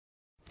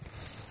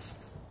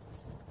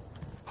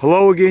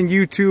Hello again,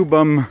 YouTube.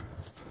 I'm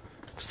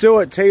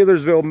still at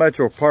Taylorsville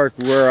MetroPark,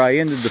 where I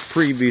ended the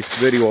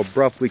previous video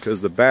abruptly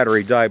because the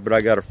battery died, but I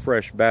got a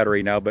fresh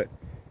battery now. But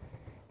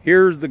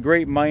here's the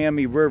great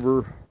Miami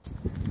River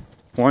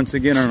once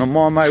again, and I'm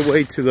on my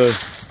way to the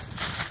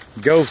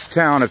ghost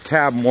town of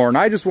Tadmor. And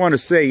I just want to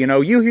say,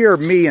 you hear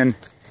me and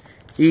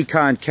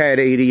Econ Cat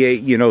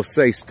 88,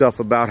 say stuff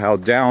about how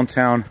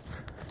downtown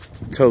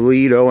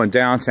Toledo and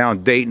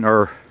downtown Dayton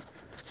are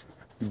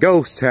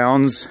ghost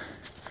towns.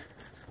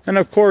 And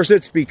of course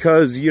it's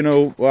because,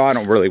 well, I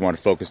don't really want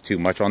to focus too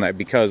much on that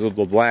because of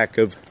the lack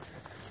of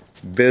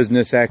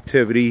business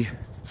activity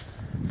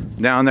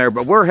down there.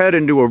 But we're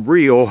heading to a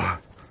real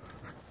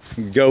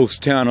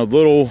ghost town, a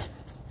little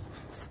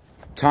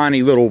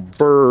tiny little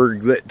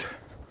burg that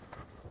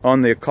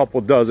only a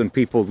couple dozen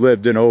people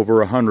lived in over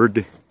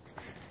 100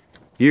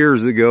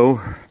 years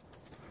ago.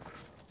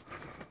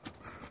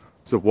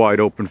 It's a wide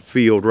open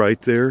field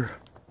right there.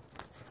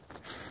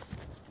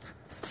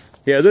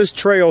 Yeah, this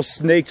trail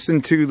snakes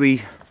into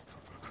the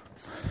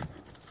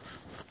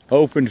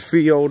open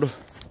field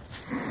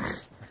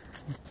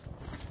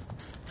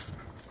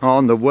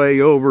on the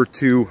way over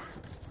to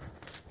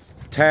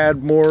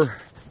Tadmor.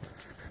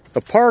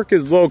 The park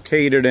is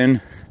located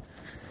in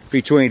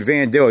between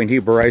Vandalia and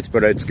Hebrides,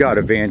 but it's got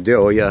a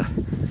Vandalia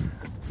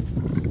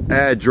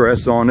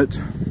address on it,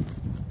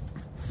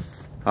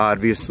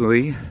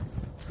 obviously.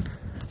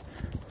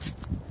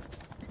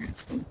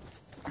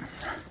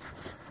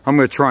 I'm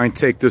going to try and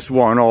take this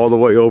one all the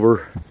way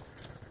over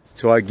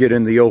till I get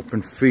in the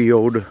open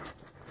field.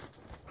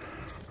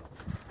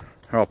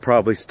 I'll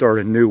probably start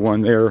a new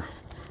one there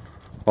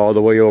all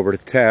the way over to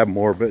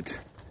Tadmor. But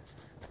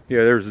yeah,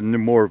 there's a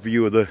more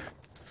view of the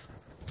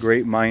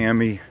great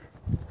Miami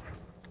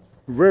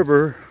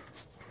River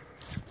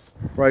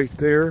right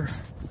there.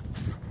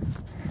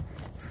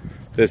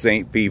 This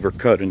ain't beaver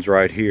cuttings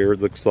right here, it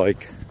looks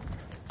like.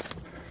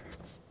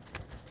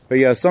 But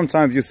yeah,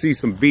 sometimes you see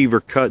some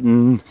beaver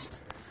cuttings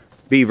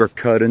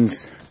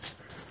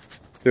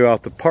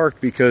throughout the park,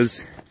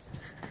 because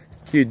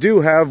you do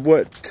have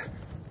what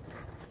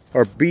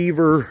are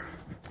beaver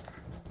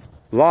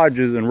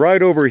lodges, and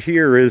right over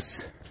here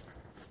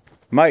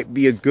might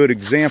be a good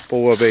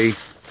example of a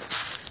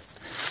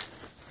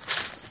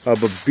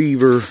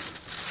beaver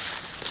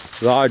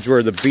lodge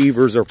where the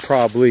beavers are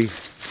probably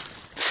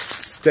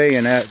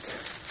staying at,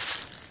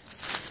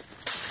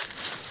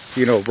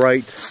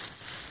 right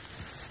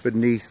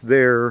beneath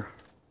there.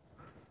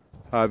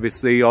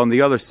 Obviously, on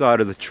the other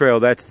side of the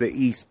trail, that's the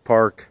East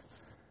Park.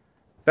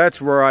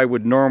 That's where I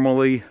would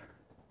normally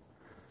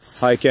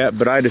hike at,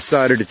 but I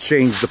decided to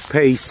change the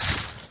pace.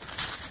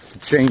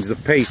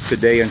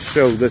 Today and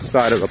show this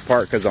side of the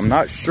park, because I'm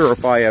not sure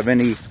if I have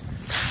any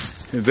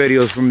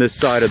videos from this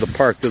side of the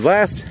park. The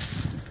last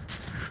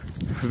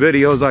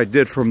videos I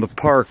did from the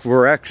park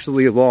were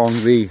actually along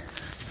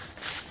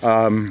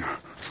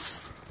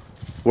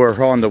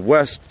we're on the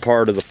west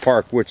part of the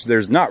park, which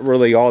there's not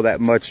really all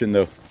that much in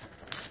the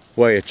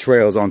way of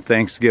trails on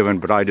Thanksgiving,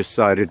 but I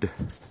decided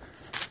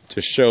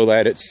to show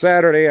that. It's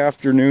Saturday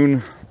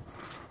afternoon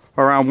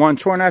around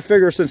 1:20. I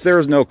figure since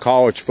there's no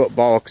college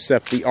football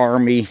except the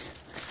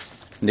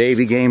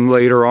Army-Navy game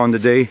later on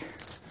today,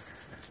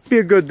 be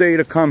a good day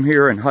to come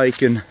here and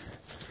hike and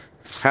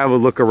have a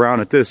look around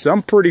at this.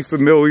 I'm pretty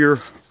familiar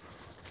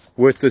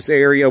with this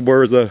area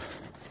where the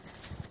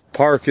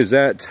park is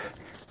at,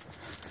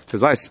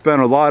 because I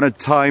spent a lot of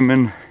time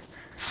in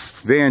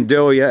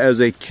Vandalia as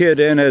a kid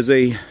and as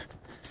a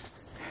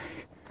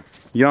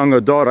young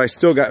adult. I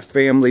still got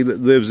family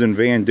that lives in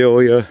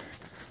Vandalia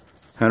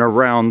and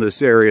around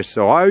this area,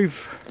 so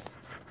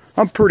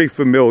I'm pretty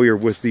familiar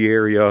with the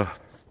area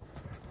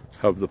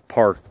of the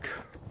park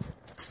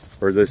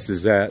where this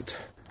is at.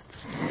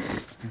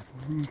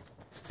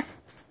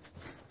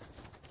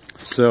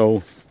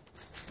 So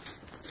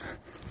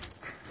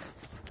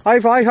I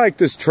hike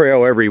this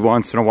trail every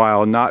once in a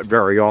while, not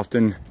very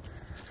often,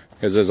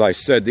 because as I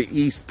said, the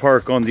East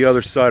Park on the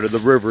other side of the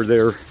river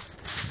there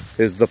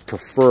is the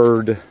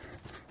preferred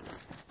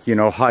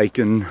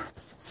hiking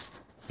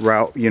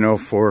route,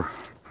 for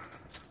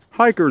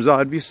hikers,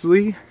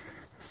 obviously.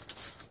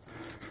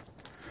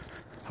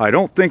 I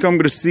don't think I'm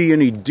going to see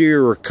any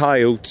deer or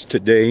coyotes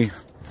today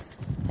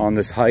on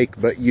this hike,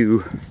 but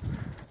you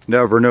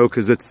never know,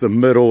 because it's the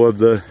middle of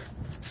the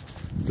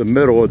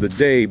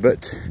day.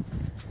 But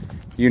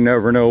you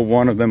never know,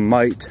 one of them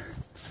might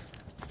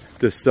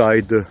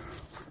decide to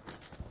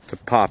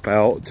pop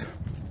out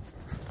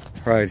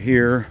right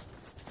here.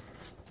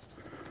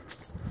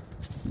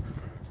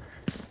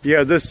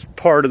 Yeah, this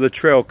part of the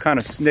trail kind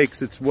of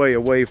snakes its way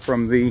away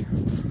from the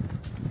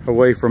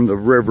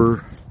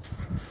river,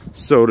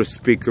 so to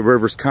speak. The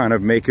river's kind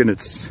of making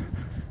its,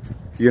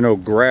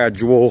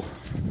 gradual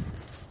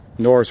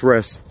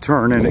northwest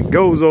turn, and it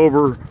goes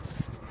over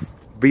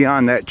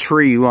beyond that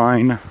tree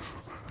line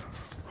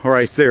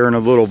right there in a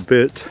little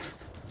bit.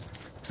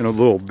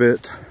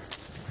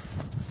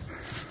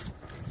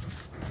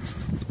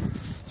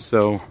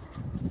 So,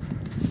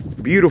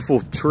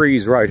 beautiful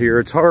trees right here.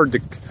 It's hard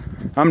to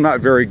I'm not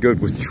very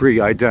good with tree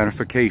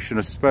identification,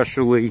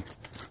 especially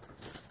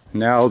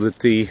now that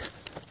the,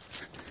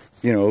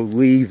 you know,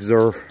 leaves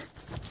are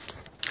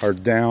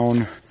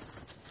down,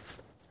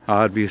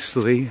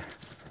 obviously.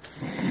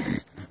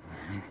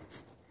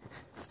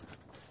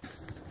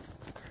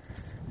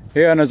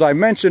 Yeah, and as I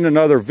mentioned in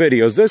other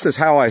videos, this is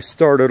how I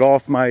started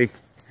off my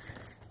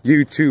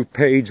YouTube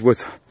page,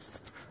 with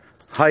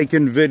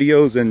hiking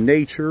videos and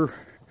nature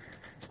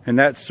and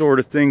that sort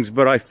of things,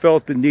 but I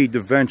felt the need to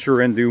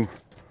venture into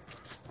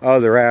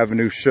other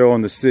avenues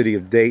showing the city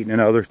of Dayton and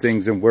other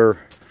things and where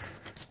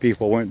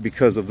people went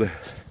because of the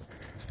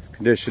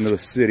condition of the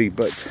city.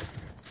 But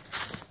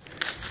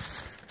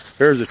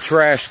there's a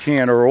trash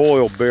can or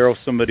oil barrel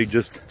somebody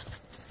just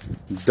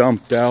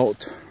dumped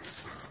out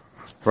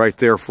right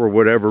there for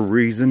whatever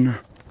reason.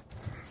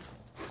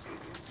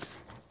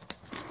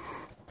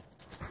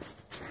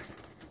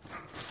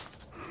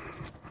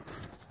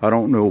 I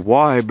don't know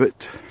why,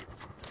 but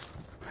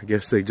I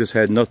guess they just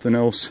had nothing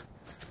else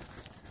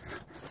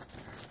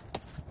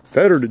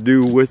better to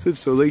do with it,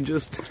 so they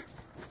just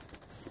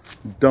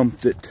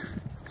dumped it.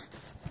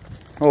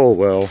 Oh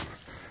well.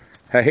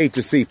 I hate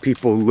to see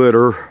people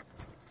litter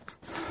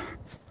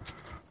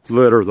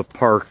the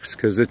parks,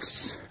 because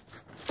it's,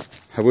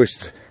 I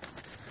wish,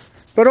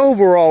 but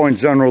overall in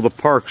general the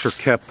parks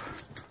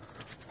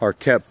are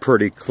kept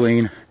pretty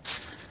clean.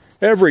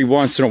 Every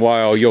once in a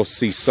while you'll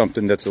see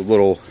something that's a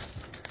little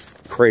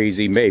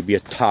crazy, maybe a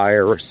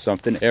tire or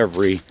something,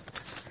 every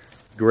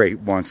great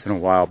once in a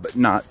while, but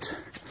not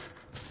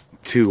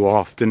too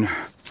often.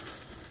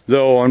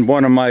 Though on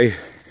one of my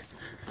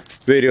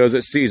videos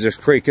it sees us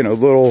creaking a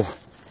little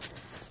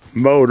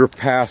motor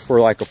path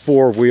for like a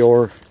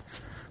four-wheeler,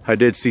 I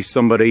did see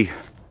somebody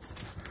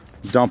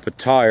dump a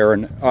tire,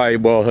 and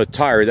a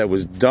tire that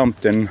was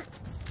dumped in,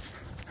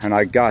 and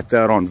I got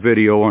that on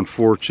video,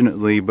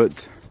 unfortunately.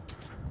 But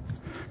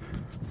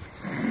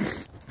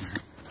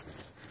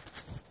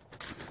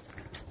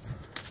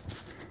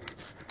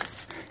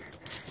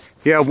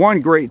yeah,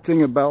 one great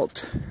thing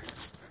about,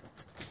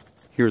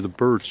 hear the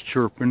birds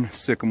chirping,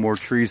 sycamore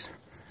trees.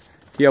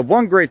 Yeah,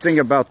 one great thing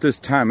about this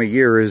time of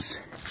year is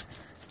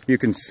you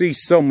can see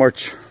so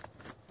much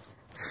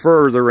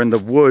further in the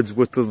woods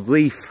with the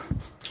leaf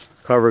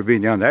cover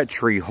being down. That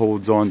tree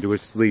holds on to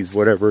its leaves,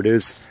 whatever it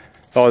is.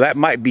 Oh, that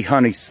might be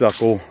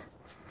honeysuckle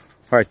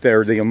right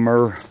there, the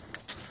myrrh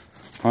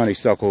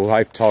honeysuckle.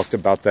 I've talked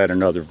about that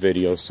in other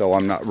videos, so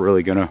I'm not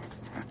really gonna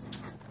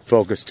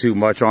focus too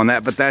much on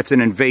that, but that's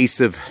an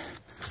invasive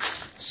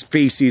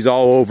species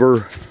all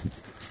over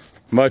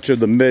much of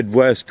the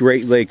Midwest,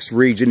 Great Lakes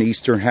region,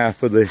 eastern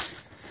half of the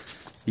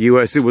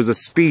U.S. It was a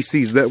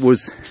species that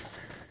was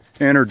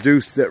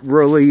introduced that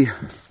really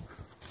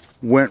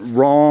went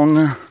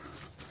wrong,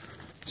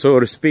 so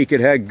to speak. It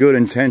had good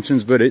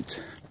intentions, but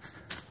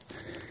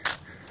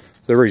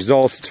the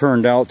results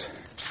turned out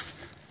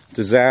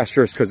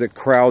disastrous because it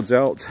crowds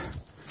out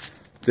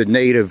the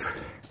native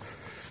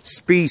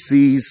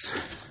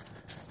species.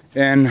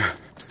 And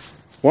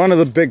one of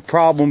the big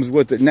problems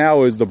with it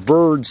now is the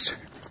birds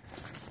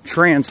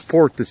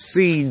transport the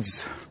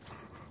seeds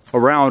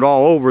around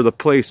all over the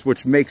place,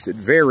 which makes it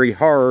very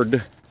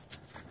hard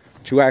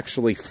to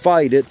actually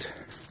fight it.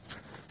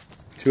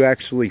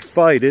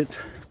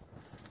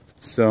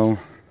 So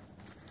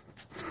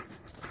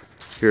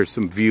here's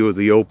some view of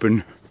the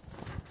open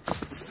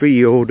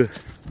field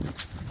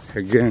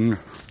again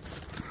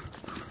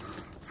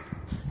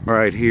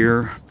right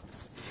here.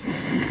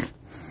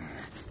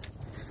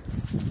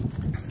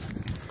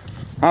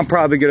 I'm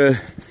probably gonna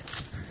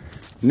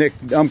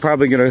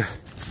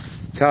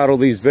title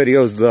these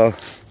videos the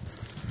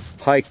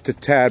hike to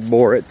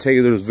Tadmor at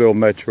Taylorsville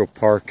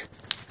MetroPark.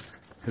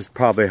 Is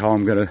probably how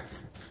I'm gonna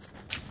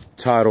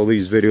title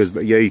these videos.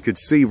 But yeah, you could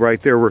see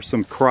right there where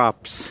some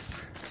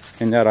crops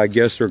and that I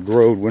guess are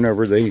grown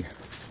whenever they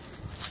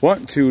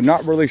want to.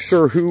 Not really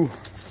sure who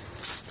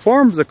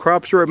farms the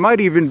crops, or it might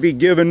even be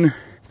given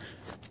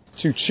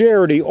to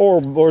charity,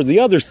 or the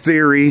other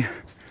theory,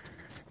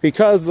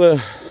 because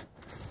the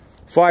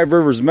Five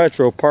Rivers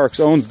Metro Parks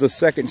owns the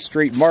 2nd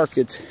Street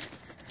Market,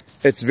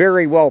 it's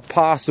very well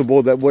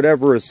possible that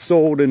whatever is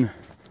sold and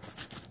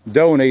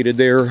donated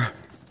there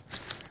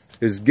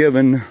is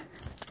given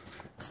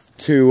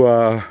to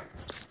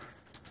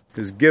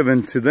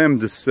them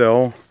to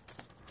sell.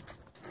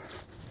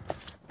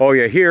 Oh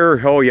yeah,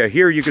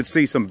 here you could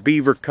see some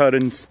beaver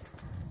cuttings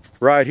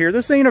right here.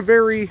 This ain't a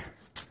very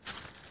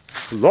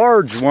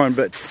large one,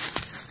 but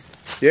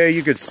yeah,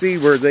 you could see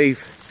where they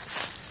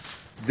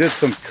did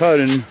some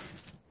cutting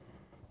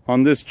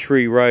on this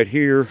tree right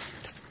here.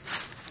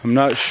 I'm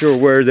not sure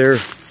where their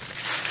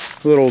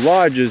little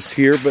lodge is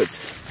here, but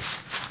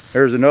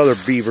there's another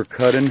beaver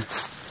cutting.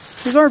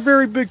 These aren't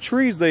very big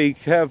trees they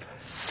cut,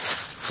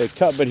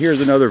 but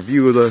here's another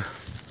view of the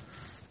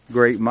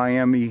Great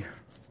Miami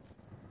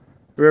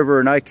River,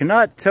 and I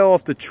cannot tell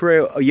if the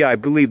trail, yeah, I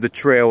believe the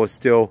trail is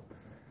still,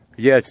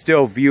 yeah, it's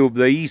still viewable.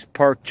 The East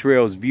Park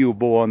Trail is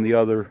viewable on the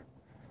other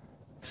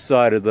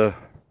side of the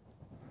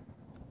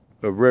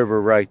river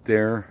right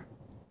there.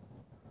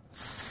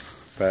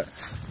 But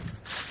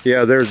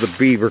Yeah, there's a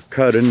beaver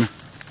cutting.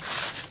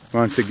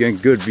 Once again,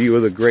 good view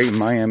of the great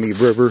Miami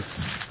River.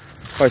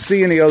 If I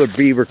see any other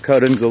beaver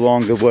cuttings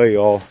along the way,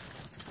 I'll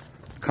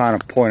kind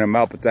of point them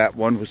out, but that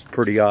one was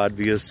pretty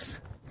obvious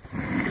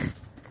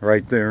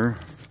right there.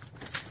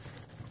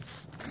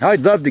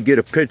 I'd love to get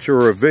a picture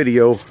or a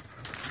video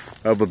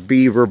of a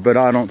beaver, but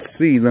I don't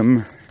see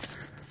them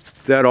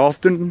that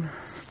often.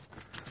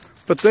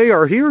 But they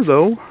are here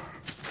though.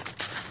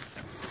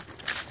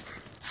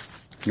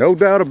 No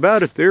doubt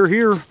about it, they're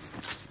here.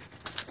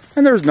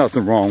 And there's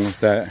nothing wrong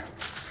with that.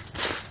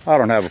 I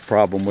don't have a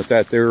problem with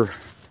that. They're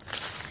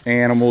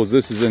animals.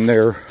 This is in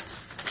their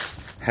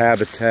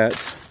habitat.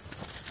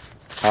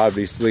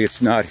 Obviously,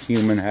 it's not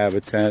human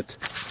habitat.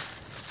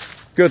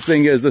 Good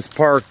thing is this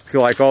park,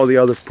 like all the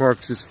other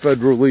parks, is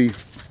federally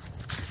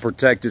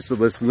protected, so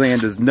this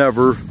land is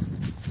never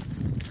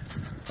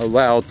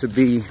allowed to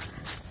be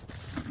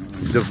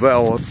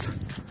developed.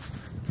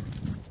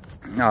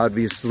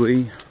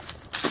 Obviously,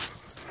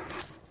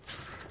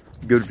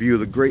 good view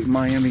of the great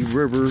Miami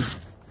River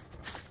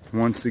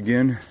once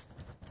again.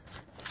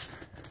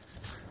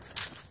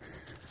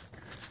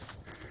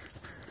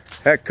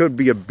 That could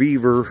be a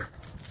beaver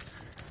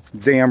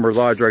dam or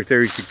lodge right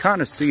there. You can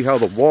kind of see how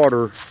the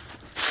water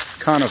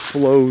kind of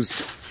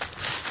flows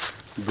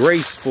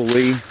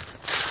gracefully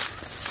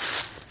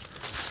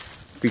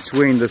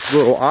between this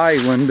little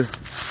island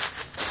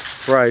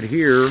right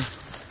here.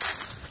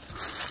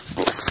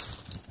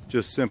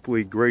 Just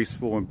simply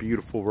graceful and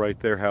beautiful right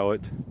there, how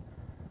it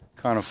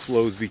kind of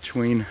flows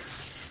between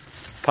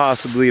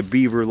possibly a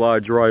beaver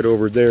lodge right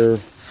over there.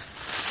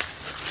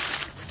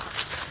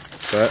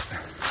 But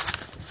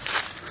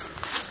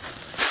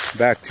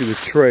back to the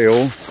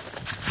trail.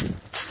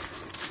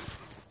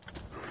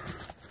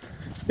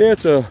 Yeah,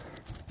 it's a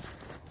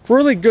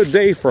really good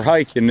day for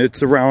hiking.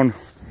 It's around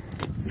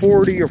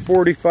 40 or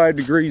 45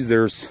 degrees.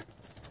 There's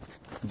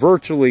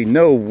virtually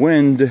no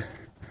wind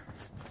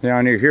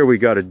down here. Here we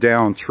got a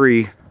down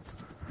tree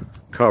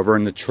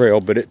covering the trail,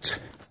 but it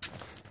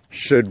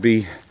should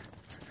be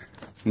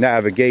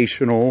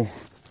navigational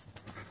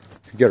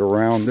to get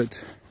around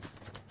it.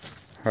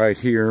 Right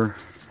here.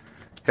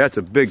 That's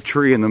a big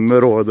tree in the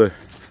middle of the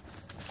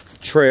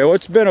trail.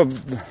 It's been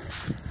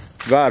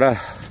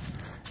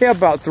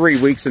about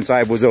 3 weeks since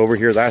I was over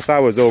here last. I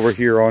was over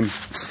here on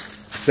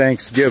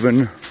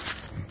Thanksgiving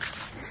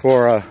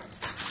for a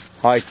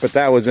hike, but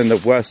that was in the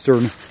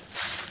western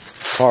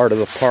part of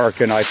the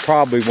park, and I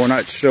probably will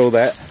not show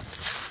that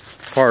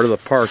part of the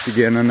park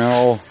again, and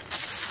I'll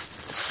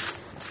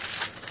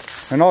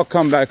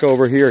come back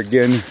over here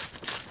again,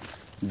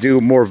 do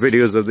more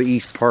videos of the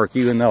East Park,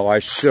 even though I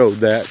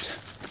showed that,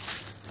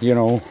 you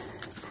know,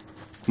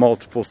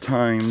 multiple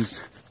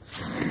times.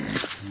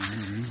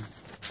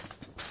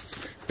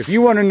 If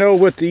you want to know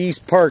what the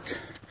East Park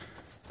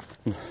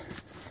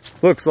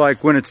looks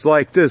like when it's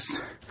like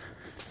this,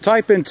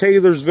 type in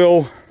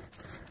Taylorsville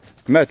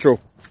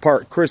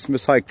MetroPark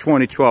Christmas Hike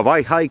 2012.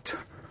 I hiked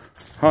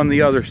on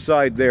the other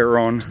side there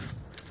on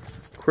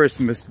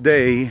Christmas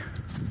Day.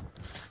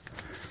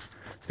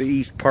 The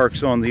East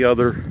Park's on the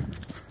other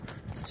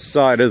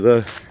side of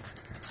the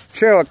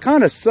trail. It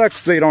kind of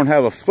sucks they don't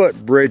have a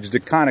footbridge to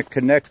kind of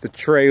connect the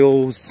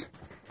trails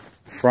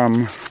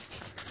from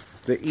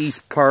the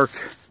East Park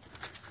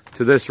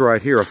to this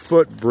right here, a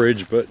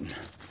footbridge, but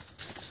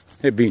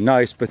it'd be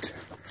nice. But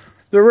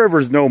the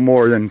river's no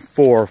more than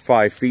 4 or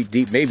 5 feet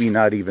deep, maybe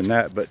not even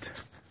that, but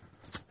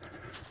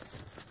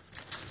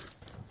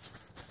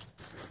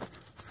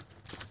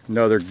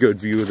another good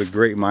view of the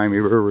great Miami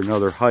River,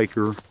 another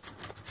hiker.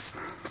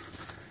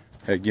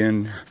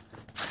 Again,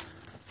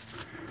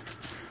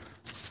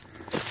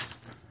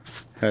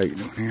 how you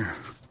doing here?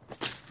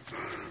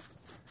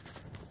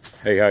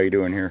 Hey, how you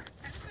doing here?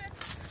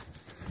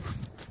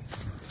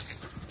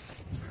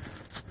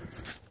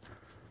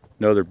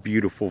 Another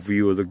beautiful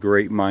view of the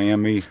great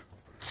Miami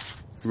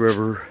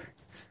River.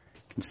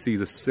 You can see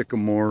the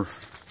sycamore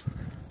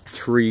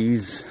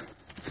trees.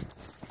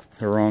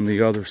 They're on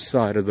the other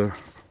side of the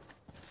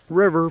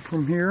river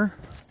from here.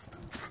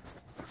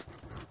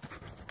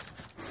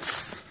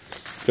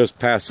 Just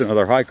past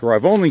another hiker.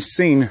 I've only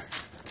seen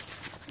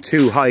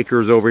 2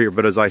 hikers over here,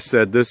 but as I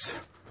said, this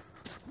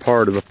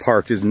part of the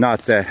park is not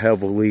that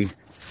heavily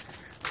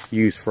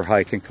used for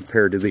hiking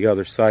compared to the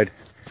other side.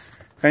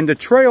 And the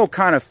trail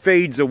kind of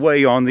fades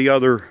away on the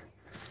other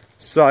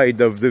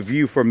side of the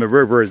view from the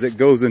river as it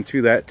goes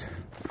into that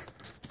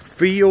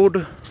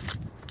field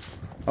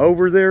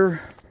over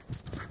there.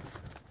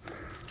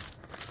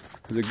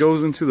 As it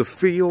goes into the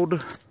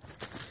field.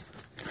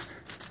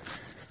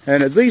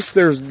 And at least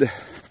there's,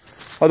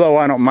 although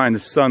I don't mind the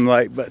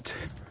sunlight, but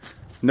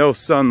no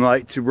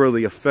sunlight to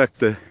really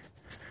affect the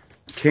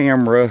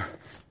camera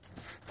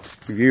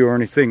view or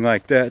anything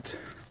like that.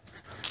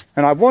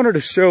 And I wanted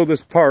to show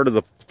this part of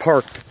the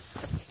park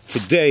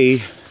today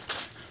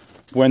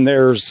when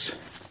there's,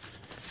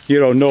 you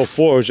know, no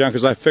foliage down,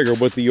 because I figure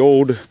with the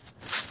old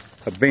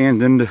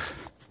abandoned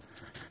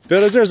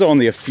villas, there's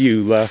only a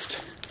few left.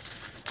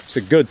 It's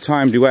a good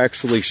time to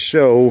actually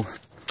show,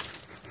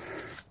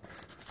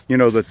 you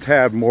know, the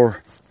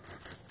Tadmor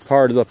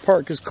part of the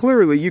park, because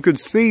clearly you could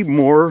see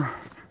more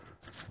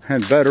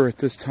and better at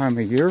this time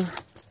of year.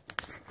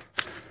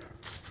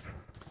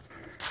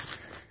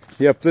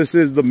 Yep, this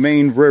is the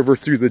main river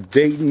through the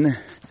Dayton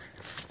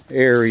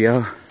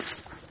area.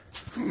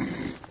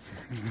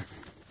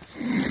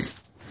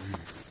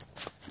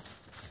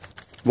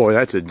 Boy,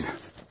 that's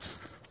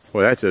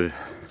a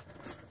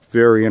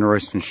very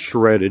interesting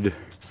shredded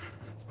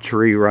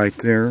tree right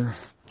there.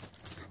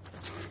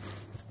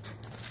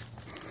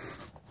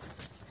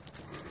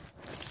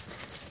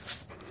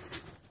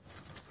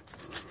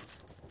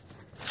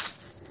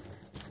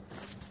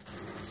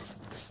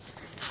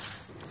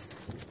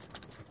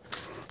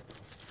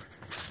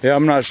 Yeah,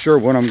 I'm not sure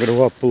when I'm going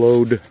to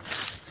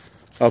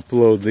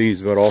upload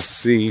these, but I'll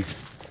see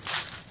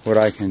what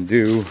I can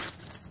do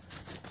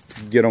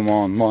to get them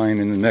online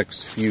in the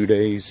next few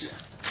days.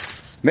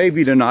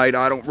 Maybe tonight,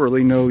 I don't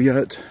really know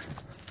yet.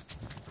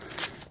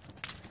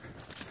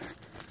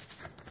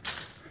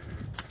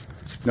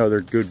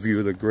 Another good view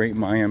of the Great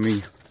Miami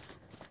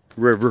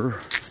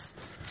River.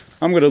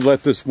 I'm going to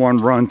let this one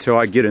run till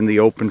I get in the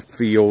open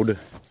field,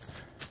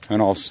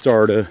 and I'll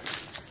start a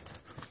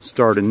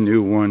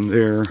new one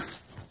there.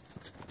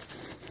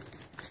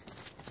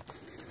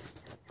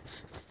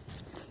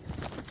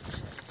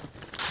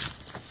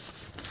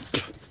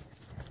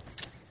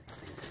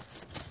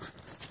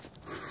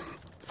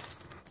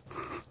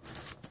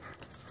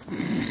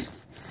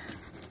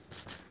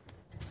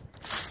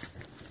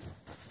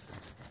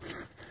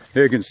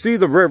 You can see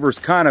the river's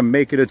kind of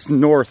making its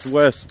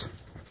northwest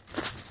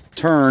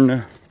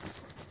turn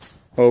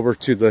over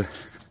to the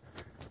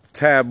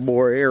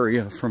Tadmor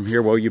area from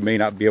here. Well, you may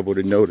not be able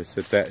to notice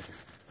it that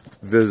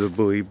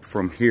visibly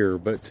from here,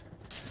 but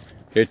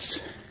it's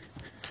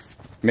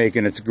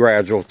making its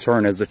gradual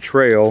turn as the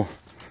trail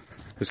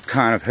is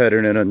kind of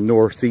headed in a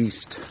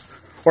northeast,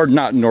 or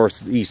not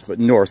northeast, but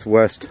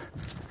northwest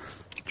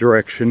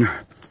direction,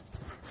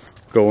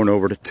 going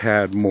over to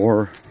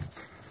Tadmor.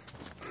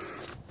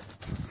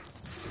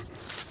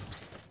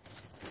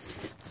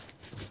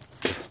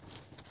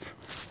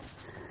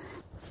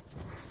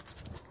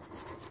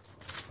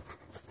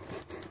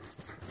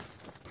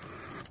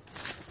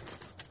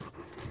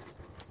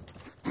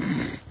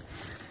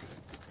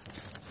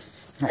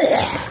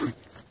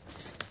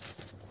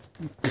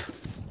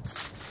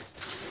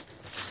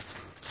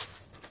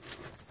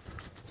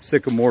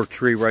 Sycamore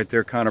tree right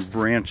there kind of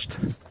branched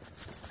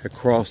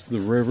across the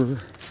river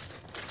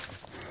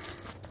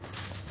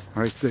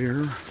right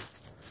there.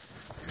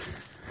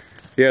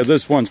 Yeah,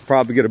 this one's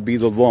probably going to be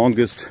the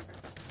longest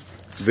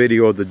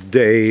video of the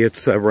day.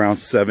 It's around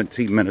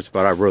 17 minutes,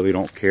 but I really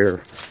don't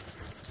care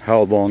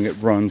how long it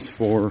runs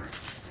for.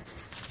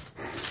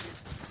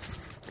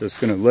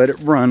 Just going to let it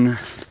run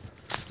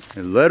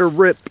and let her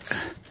rip.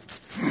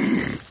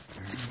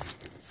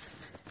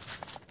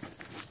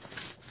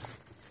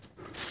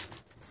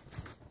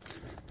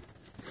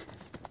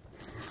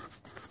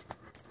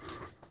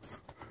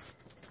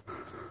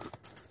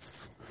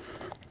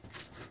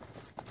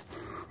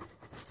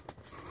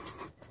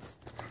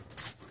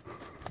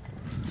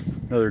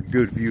 Another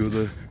good view of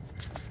the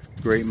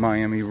Great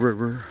Miami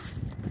River.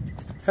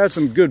 Had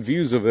some good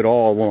views of it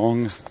all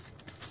along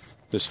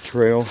this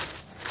trail.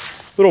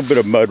 A little bit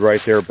of mud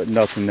right there, but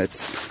nothing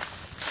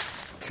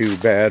that's too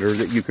bad or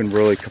that you can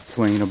really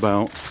complain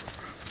about.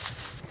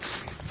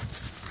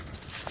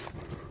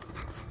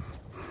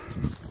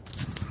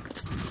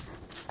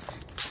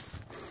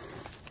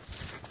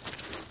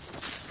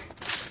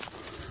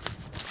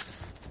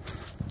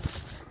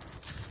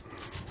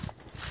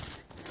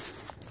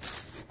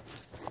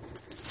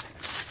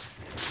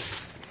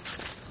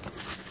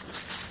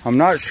 I'm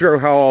not sure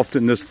how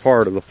often this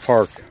part of the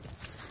park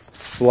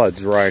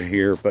floods right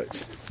here,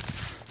 but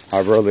I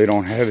really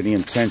don't have any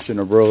intention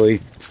to really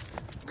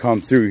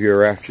come through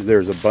here after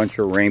there's a bunch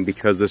of rain,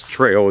 because this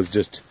trail is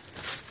just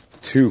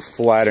too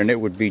flat and it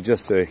would be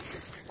just a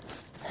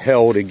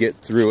hell to get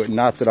through it.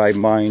 Not that I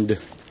mind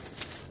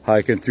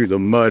hiking through the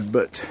mud,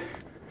 but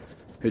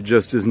it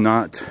just is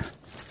not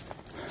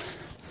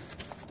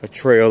a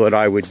trail that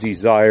I would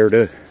desire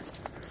to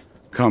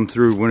come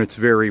through when it's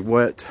very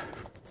wet.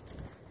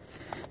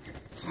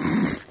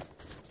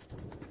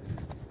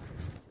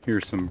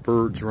 Here's some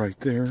birds right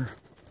there.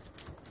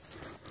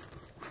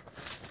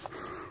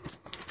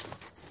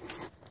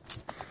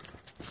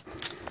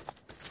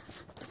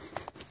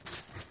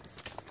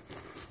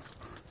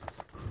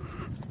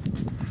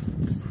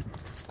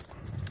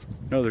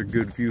 Another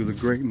good view of the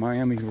Great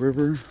Miami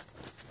River.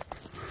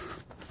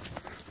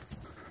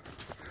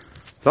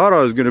 Thought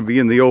I was going to be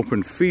in the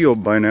open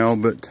field by now,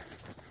 but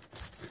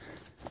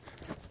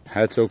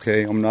that's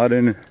okay. I'm not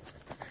in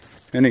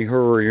any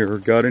hurry or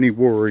got any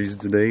worries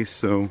today,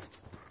 so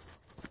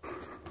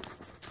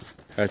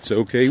that's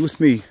okay with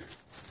me.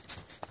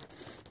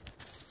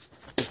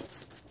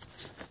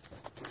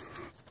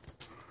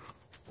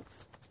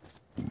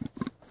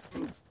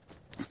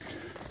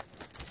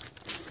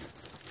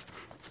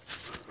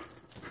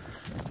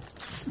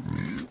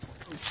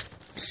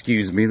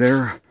 Excuse me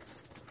there.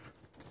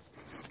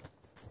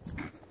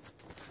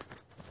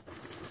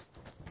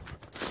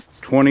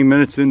 20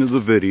 minutes into the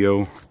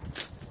video.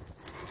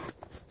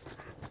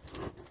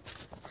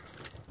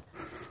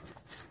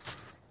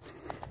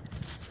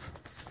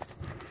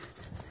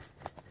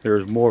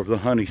 There's more of the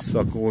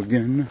honeysuckle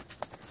again,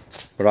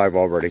 but I've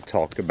already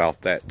talked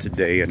about that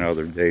today and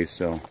other days,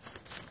 so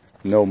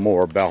no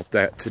more about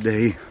that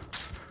today,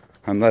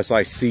 unless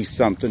I see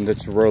something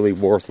that's really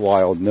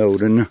worthwhile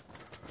noting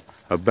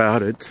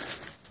about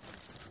it.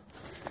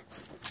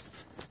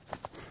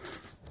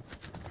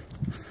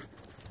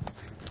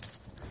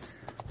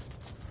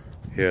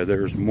 Yeah,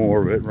 there's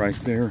more of it right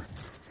there.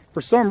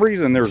 For some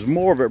reason, there's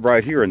more of it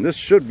right here, and this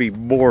should be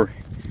more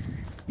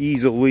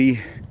easily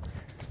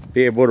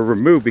be able to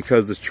remove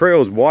because the trail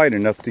is wide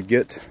enough to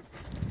get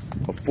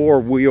a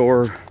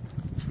four-wheeler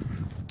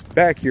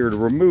back here to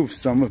remove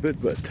some of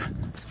it, but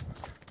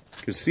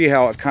you can see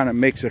how it kind of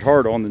makes it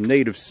hard on the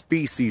native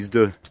species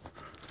to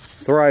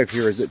thrive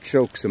here as it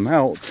chokes them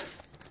out.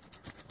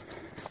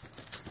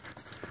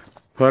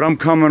 But I'm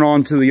coming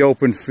onto the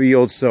open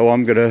field, so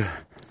I'm gonna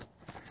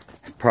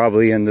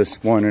probably end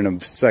this one in a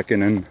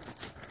second and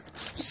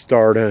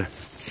start a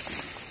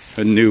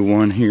new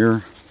one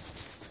here.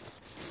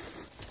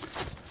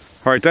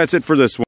 All right, that's it for this one.